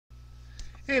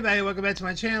Hey everybody, welcome back to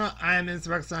my channel. I'm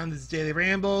Roxanne. This is Daily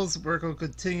Rambles. We're going to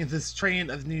continue this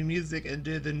trend of new music and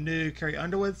do the new Carrie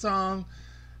Underwood song.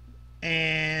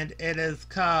 And it is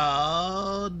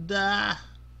called The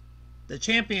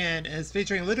Champion, and it's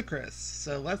featuring Ludachris.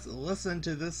 So let's listen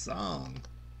to this song.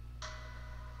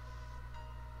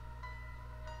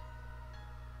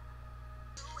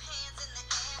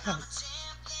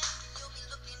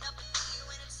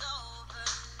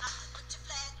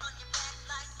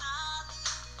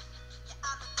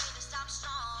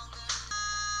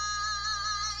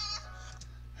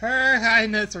 Her high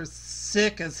notes are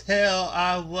sick as hell.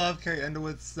 I love Carrie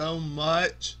Underwood so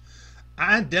much.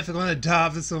 I'm definitely going to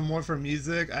dive into some more for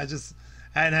music. I just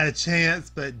hadn't had a chance,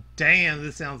 but damn,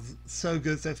 this sounds so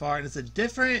good so far. And it's a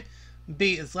different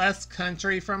beat. It's less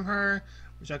country from her,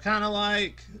 which I kind of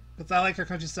like, because I like her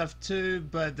country stuff too,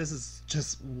 but this is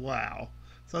just wow.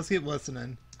 So let's keep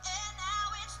listening.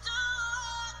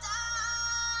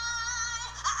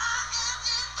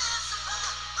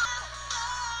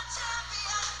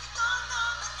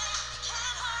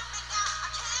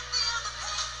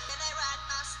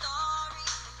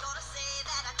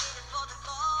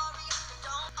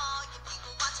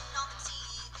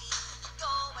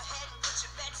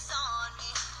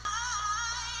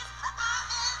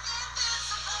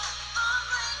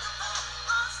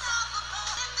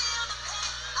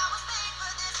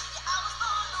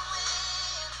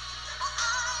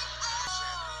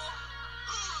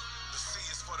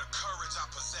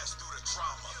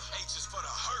 Drama. H is for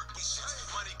the hurt.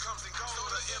 Money comes and goes. So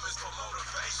the M is for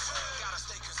motivation. Gotta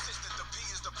stay consistent. The P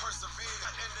is the persevere.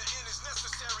 And the N is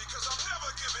necessary because I'm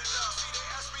never giving up. See, they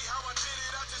ask me how I did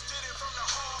it. I just did it from the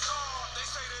heart. They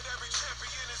say that every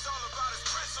champion is all about his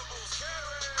principles.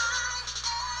 Carrie.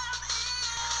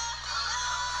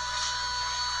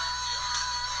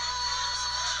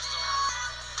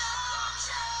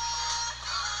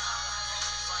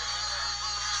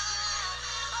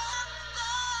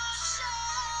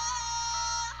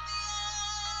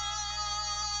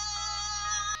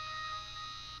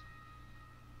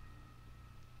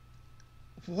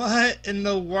 What in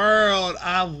the world?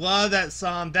 I love that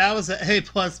song. That was an A++.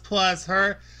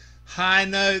 Her high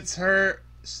notes, her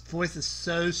voice is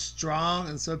so strong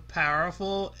and so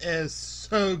powerful. It is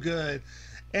so good.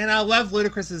 And I love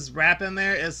Ludacris's rap in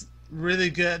there. It's really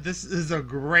good. This is a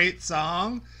great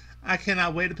song. I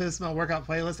cannot wait to put this in my workout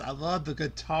playlist. I love the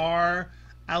guitar.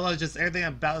 I love just everything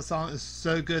about the song is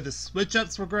so good. The switch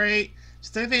ups were great.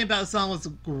 Just everything about the song was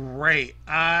great.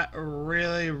 I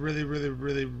really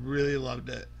loved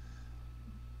it.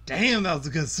 Damn, that was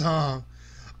a good song.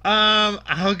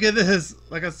 I'll give this,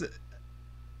 like I said,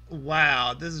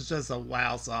 wow. This is just a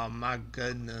wow song. My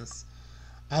goodness.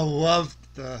 I love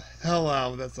the hell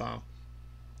out of that song.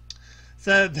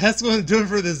 So that's what I'm doing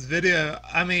for this video.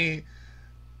 I mean,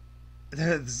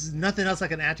 there's nothing else I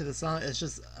can add to the song. It's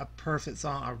just a perfect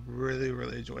song. I really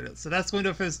enjoyed it. So that's going to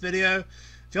do it for this video.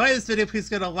 If you like this video, please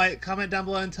go to like, comment down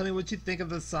below, and tell me what you think of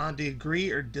the song. Do you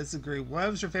agree or disagree? What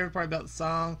was your favorite part about the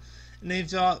song? And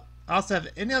if y'all also have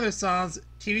any other songs,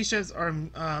 TV shows, or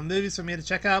movies for me to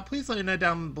check out, please let me know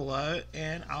down below,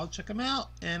 and I'll check them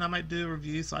out. And I might do a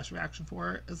review / reaction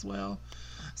for it as well.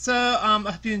 So I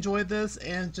hope you enjoyed this,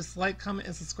 and just like, comment,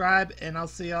 and subscribe, and I'll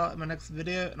see y'all in my next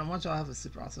video. And I want y'all to have a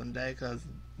super awesome day, because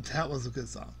that was a good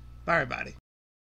song. Bye everybody.